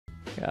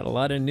Got a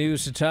lot of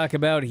news to talk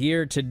about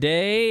here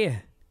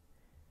today.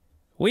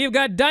 We've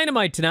got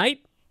Dynamite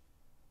tonight.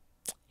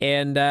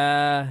 And we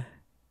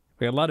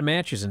got a lot of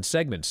matches and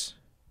segments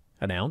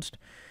announced.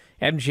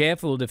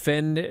 MJF will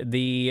defend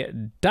the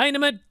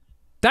Dynamite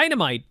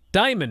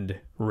Diamond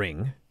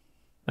Ring.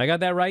 I got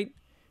that right?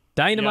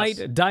 Dynamite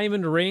yes.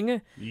 Diamond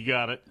Ring. You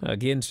got it.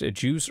 Against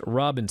Juice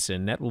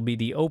Robinson. That will be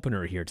the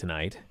opener here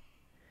tonight.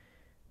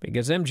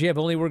 Because MJF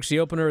only works the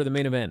opener of the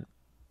main event.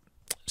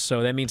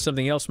 So that means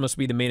something else must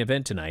be the main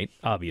event tonight,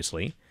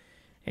 obviously.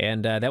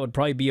 And that would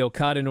probably be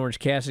Okada and Orange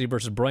Cassidy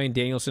versus Bryan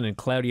Danielson and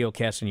Claudio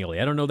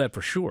Castagnoli. I don't know that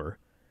for sure.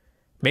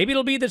 Maybe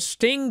it'll be the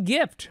Sting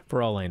gift,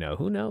 for all I know.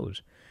 Who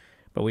knows?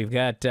 But we've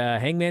got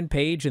Hangman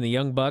Page and the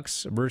Young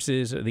Bucks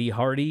versus the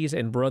Hardys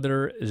and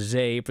Brother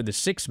Zay for the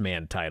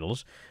six-man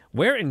titles.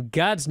 Where in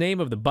God's name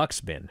have the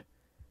Bucks been?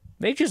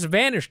 They just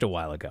vanished a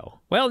while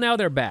ago. Well, now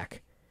they're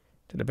back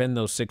to defend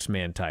those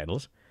six-man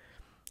titles.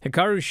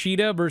 Hikaru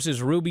Shida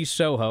versus Ruby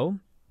Soho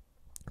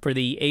for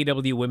the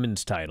AW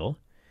Women's title.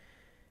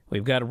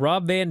 We've got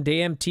Rob Van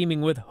Dam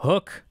teaming with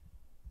Hook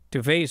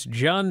to face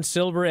John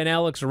Silver and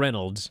Alex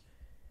Reynolds.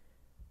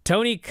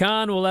 Tony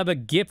Khan will have a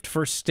gift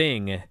for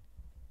Sting.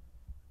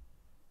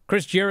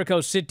 Chris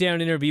Jericho's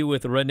sit-down interview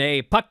with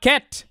Renee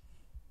Paquette.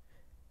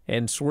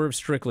 And Swerve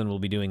Strickland will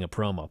be doing a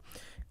promo.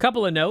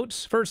 Couple of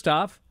notes. First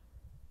off,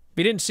 if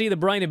you didn't see the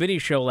Bryan Vinny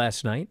Show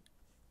last night,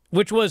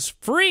 which was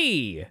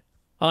free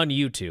on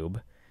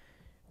YouTube,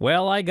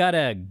 well, I got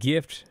a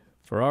gift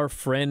for our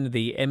friend,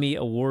 the Emmy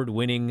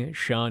Award-winning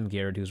Shawn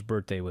Garrett, whose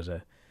birthday was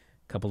a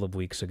couple of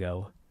weeks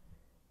ago.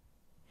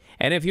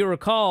 And if you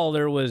recall,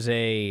 there was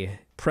a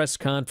press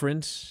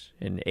conference,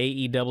 an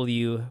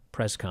AEW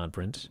press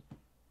conference.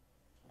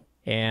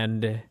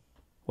 And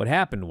what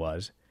happened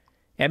was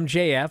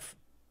MJF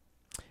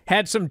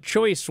had some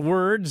choice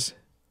words,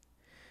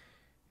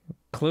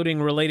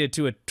 including related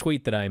to a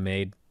tweet that I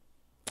made.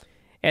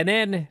 And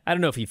then, I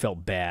don't know if he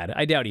felt bad.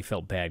 I doubt he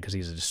felt bad because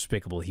he's a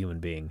despicable human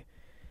being.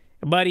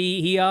 But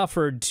he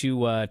offered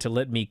to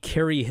let me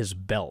carry his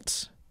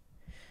belts.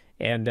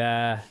 And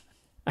I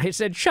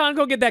said, Shawn,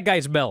 go get that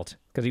guy's belt,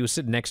 because he was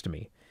sitting next to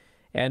me.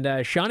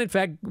 And Shawn, in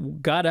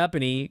fact, got up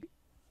and he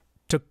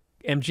took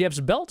MJF's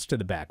belts to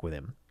the back with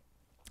him.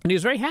 And he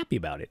was very happy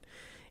about it.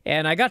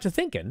 And I got to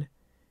thinking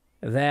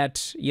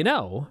that, you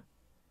know,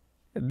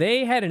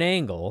 they had an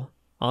angle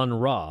on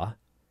Raw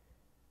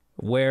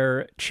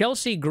where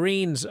Chelsea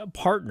Green's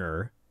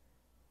partner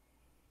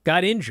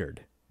got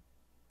injured.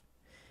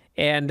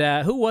 And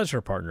who was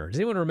her partner? Does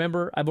anyone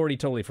remember? I've already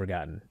totally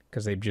forgotten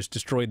because they've just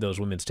destroyed those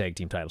women's tag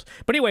team titles.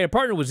 But anyway, her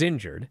partner was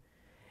injured.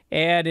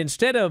 And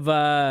instead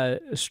of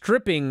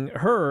stripping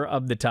her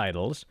of the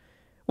titles,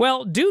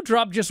 well,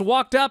 Doudrop just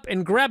walked up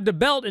and grabbed a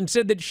belt and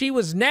said that she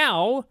was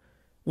now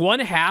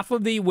one half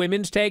of the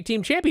women's tag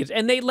team champions.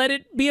 And they let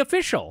it be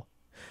official.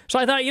 So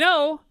I thought, you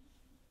know,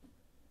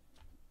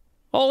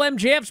 old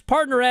MJF's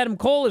partner, Adam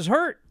Cole, is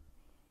hurt.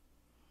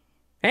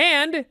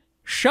 And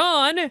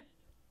Shawn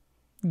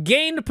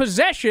gained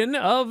possession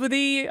of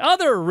the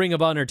other Ring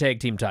of Honor tag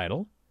team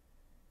title.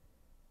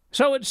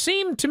 So it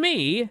seemed to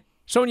me,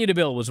 Sonya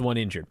Deville was one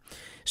injured.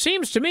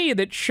 Seems to me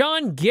that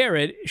Shawn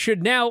Garrett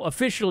should now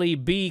officially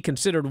be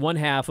considered one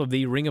half of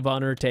the Ring of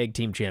Honor tag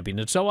team champion.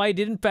 And so I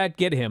did, in fact,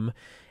 get him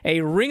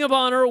a Ring of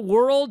Honor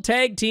World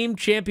Tag Team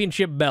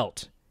Championship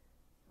belt,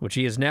 which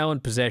he is now in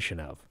possession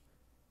of.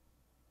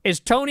 Is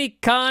Tony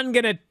Khan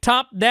going to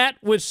top that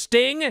with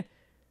Sting?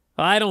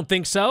 I don't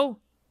think so.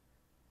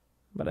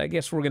 But I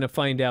guess we're going to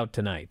find out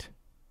tonight.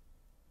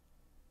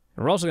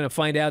 And we're also going to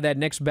find out that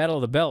next Battle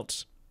of the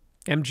Belts,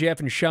 MJF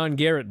and Shawn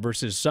Garrett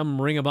versus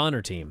some Ring of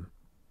Honor team.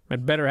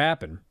 That better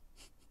happen.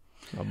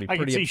 I'll be pretty upset otherwise.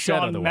 I can see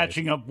Shawn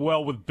matching up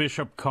well with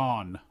Bishop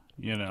Khan,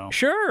 you know.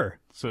 Sure.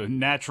 It's a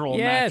natural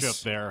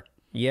matchup there.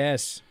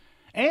 Yes.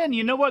 And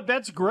you know what?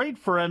 That's great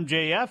for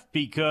MJF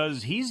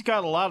because he's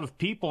got a lot of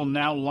people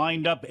now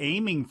lined up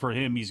aiming for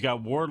him. He's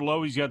got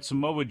Wardlow, he's got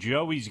Samoa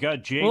Joe, he's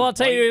got Jay Well, I'll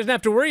tell you, he doesn't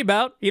have to worry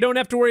about. You don't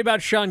have to worry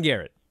about Shawn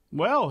Garrett.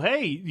 Well,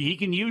 hey, he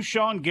can use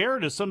Shawn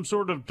Garrett as some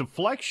sort of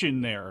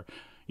deflection there.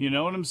 You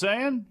know what I'm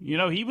saying? You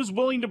know, he was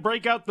willing to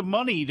break out the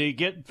money to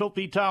get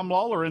Filthy Tom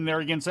Lawler in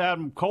there against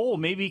Adam Cole.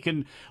 Maybe he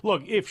can...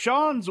 Look, if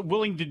Shawn's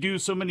willing to do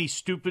so many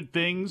stupid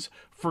things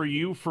for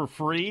you for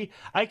free,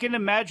 I can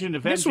imagine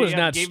if this MJF was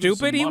not gave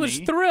stupid. He money, was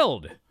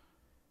thrilled.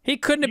 He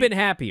couldn't have been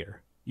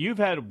happier. You've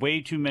had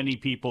way too many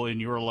people in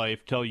your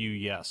life tell you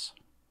yes.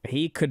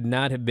 He could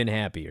not have been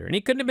happier. And he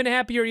couldn't have been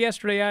happier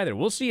yesterday either.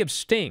 We'll see if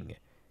Sting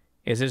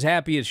is as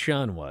happy as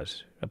Shawn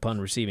was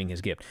upon receiving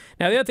his gift.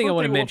 Now, the other thing I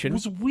want to mention... It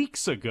was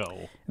weeks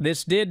ago.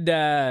 This did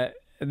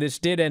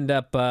end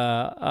up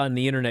on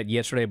the internet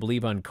yesterday, I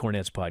believe, on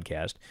Cornette's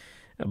podcast.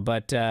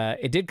 But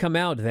it did come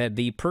out that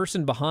the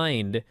person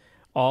behind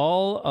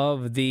all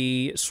of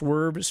the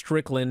Swerve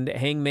Strickland,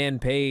 Hangman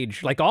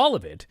Page, like all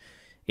of it,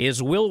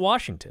 is Will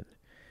Washington.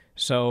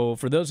 So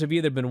for those of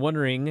you that have been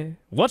wondering,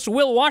 what's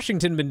Will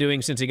Washington been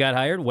doing since he got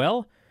hired?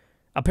 Well,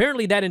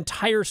 apparently that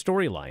entire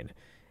storyline.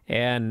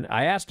 And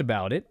I asked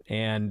about it,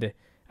 and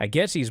I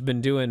guess he's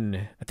been doing,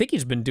 I think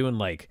he's been doing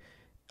like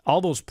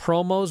all those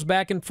promos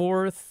back and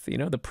forth,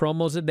 the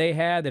promos that they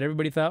had that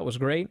everybody thought was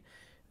great,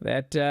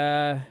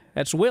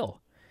 that's Will.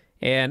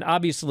 And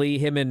obviously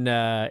him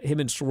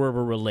and Swerve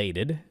are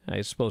related.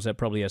 I suppose that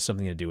probably has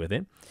something to do with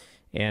it.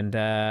 And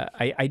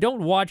I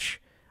haven't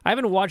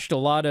watched a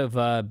lot of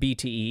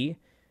BTE,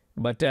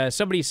 but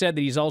somebody said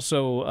that he's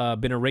also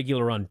been a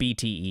regular on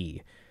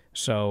BTE.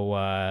 So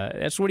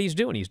that's what he's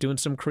doing. He's doing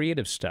some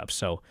creative stuff.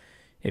 So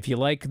if you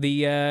like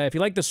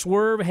the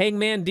Swerve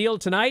Hangman deal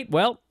tonight,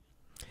 well,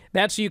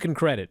 that's who you can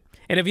credit.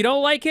 And if you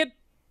don't like it,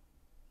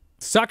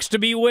 sucks to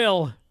be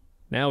Will.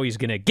 Now he's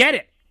gonna get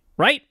it,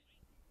 right?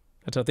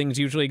 That's how things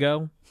usually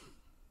go.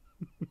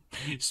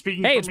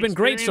 Speaking hey, it's been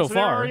great so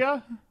far. Yeah?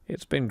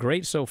 It's been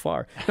great so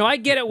far. No, I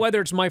get it whether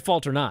it's my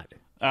fault or not.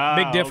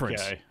 Big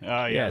difference. Okay.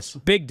 Yes,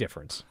 big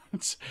difference.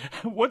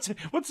 What's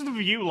the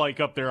view like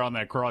up there on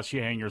that cross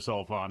you hang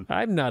yourself on?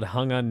 I'm not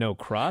hung on no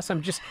cross.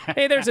 I'm just,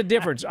 hey, there's a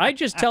difference. I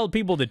just tell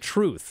people the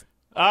truth.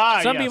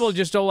 Some people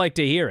just don't like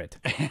to hear it.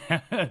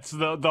 It's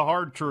the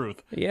hard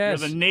truth. Yes.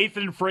 You're the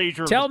Nathan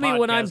Frazier. Tell me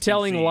when I'm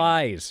telling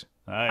lies.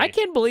 I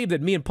can't believe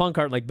that me and Punk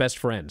aren't like best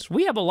friends.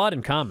 We have a lot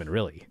in common,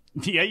 really.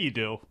 Yeah, you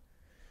do.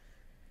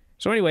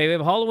 So anyway, we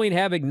have Halloween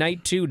Havoc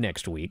Night 2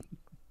 next week.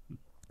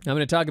 I'm going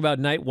to talk about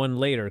Night 1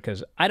 later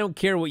because I don't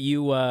care what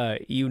you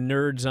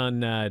nerds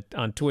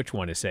on Twitch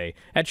want to say.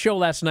 That show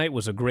last night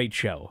was a great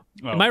show.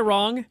 Oh. Am I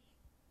wrong?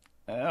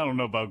 I don't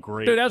know about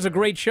great. Dude, that was a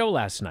great show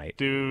last night.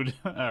 Dude,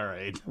 all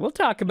right. We'll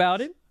talk about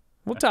it.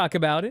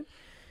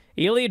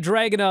 Ilya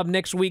Dragunov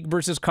next week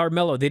versus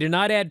Carmelo. They did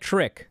not add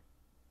Trick,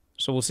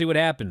 so we'll see what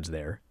happens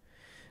there.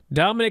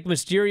 Dominic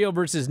Mysterio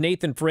versus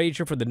Nathan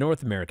Frazier for the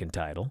North American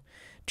title.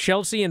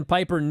 Chelsea and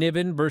Piper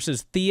Niven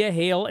versus Thea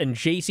Hale and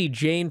JC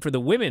Jane for the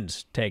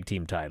women's tag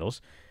team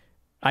titles.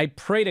 I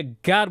pray to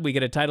God we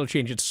get a title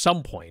change at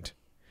some point.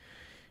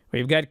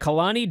 We've got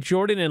Kalani,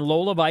 Jordan, and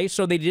Lola Vice,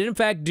 so they did in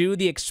fact do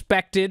the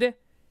expected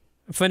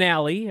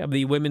finale of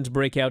the women's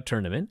breakout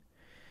tournament.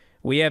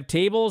 We have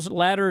tables,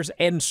 ladders,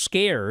 and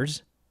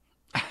scares.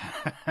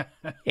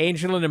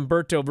 Angel and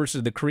Umberto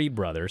versus the Creed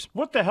brothers.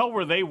 What the hell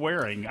were they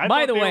wearing?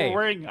 By the way, they were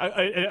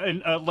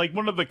wearing like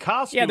one of the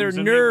costumes. Yeah, they're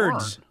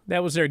nerds.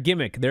 That was their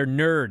gimmick. They're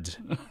nerds.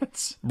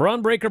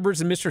 Braun Breaker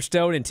versus Mr.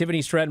 Stone and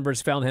Tiffany Stratton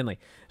versus Fallon Henley.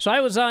 So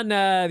I was on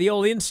the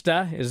old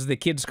Insta, as the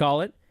kids call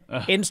it.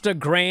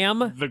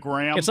 Instagram. The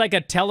gram. It's like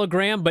a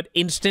telegram, but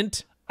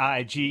instant.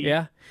 IG.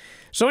 Yeah.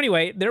 So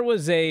anyway, there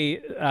was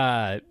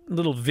a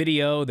little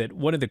video that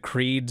one of the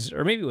Creeds,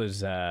 or maybe it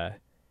was,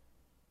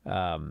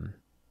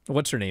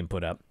 what's her name,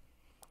 put up?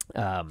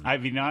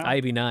 Ivy Nile?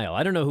 Ivy Nile.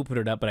 I don't know who put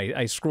it up, but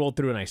I scrolled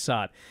through and I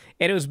saw it.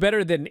 And it was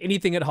better than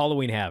anything at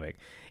Halloween Havoc.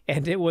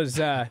 And it was,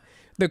 the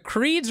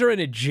Creeds are in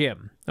a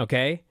gym,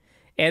 okay?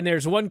 And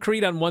there's one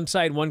Creed on one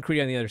side, one Creed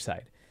on the other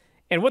side.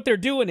 And what they're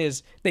doing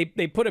is they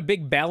put a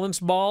big balance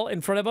ball in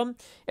front of them,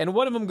 and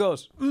one of them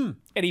goes, and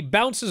he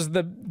bounces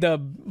the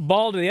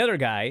ball to the other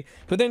guy,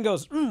 who then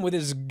goes, with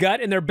his gut,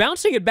 and they're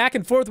bouncing it back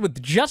and forth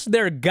with just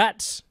their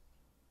guts.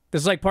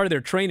 This is like part of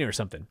their training or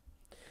something.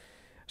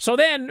 So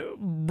then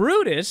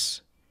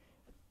Brutus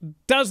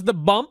does the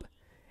bump,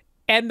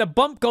 and the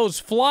bump goes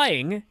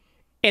flying,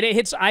 and it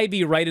hits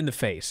Ivy right in the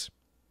face.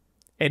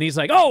 And he's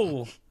like,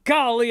 oh,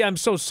 golly, I'm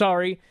so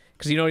sorry,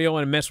 because you don't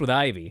want to mess with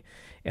Ivy.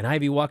 And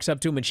Ivy walks up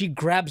to him, and she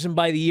grabs him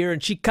by the ear,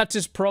 and she cuts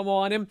his promo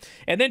on him,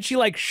 and then she,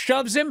 like,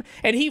 shoves him,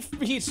 and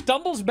he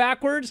stumbles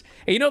backwards.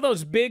 And you know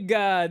those big,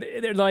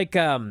 they're like,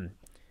 I don't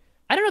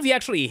know if he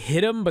actually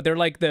hit him, but they're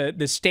like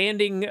the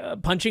standing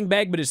punching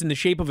bag, but it's in the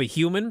shape of a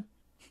human.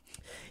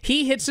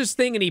 He hits this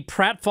thing, and he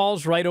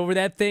pratfalls right over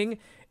that thing.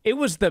 It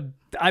was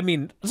I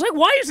was like,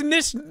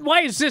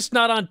 why is this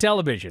not on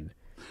television?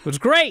 It was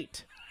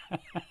great.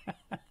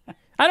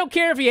 I don't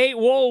care if you hate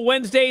Wool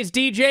Wednesdays,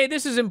 DJ.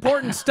 This is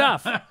important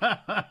stuff.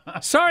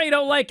 Sorry you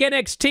don't like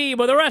NXT,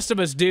 but the rest of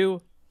us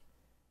do.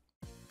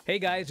 Hey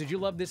guys, did you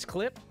love this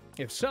clip?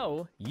 If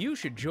so, you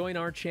should join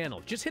our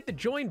channel. Just hit the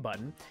join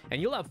button,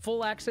 and you'll have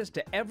full access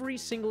to every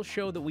single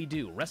show that we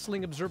do.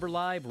 Wrestling Observer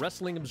Live,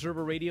 Wrestling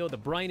Observer Radio, The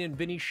Bryan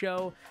Vinny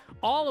Show,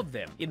 all of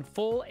them in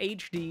full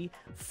HD,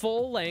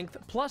 full length,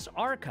 plus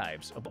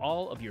archives of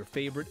all of your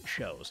favorite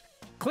shows.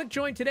 Click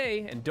join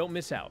today and don't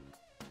miss out.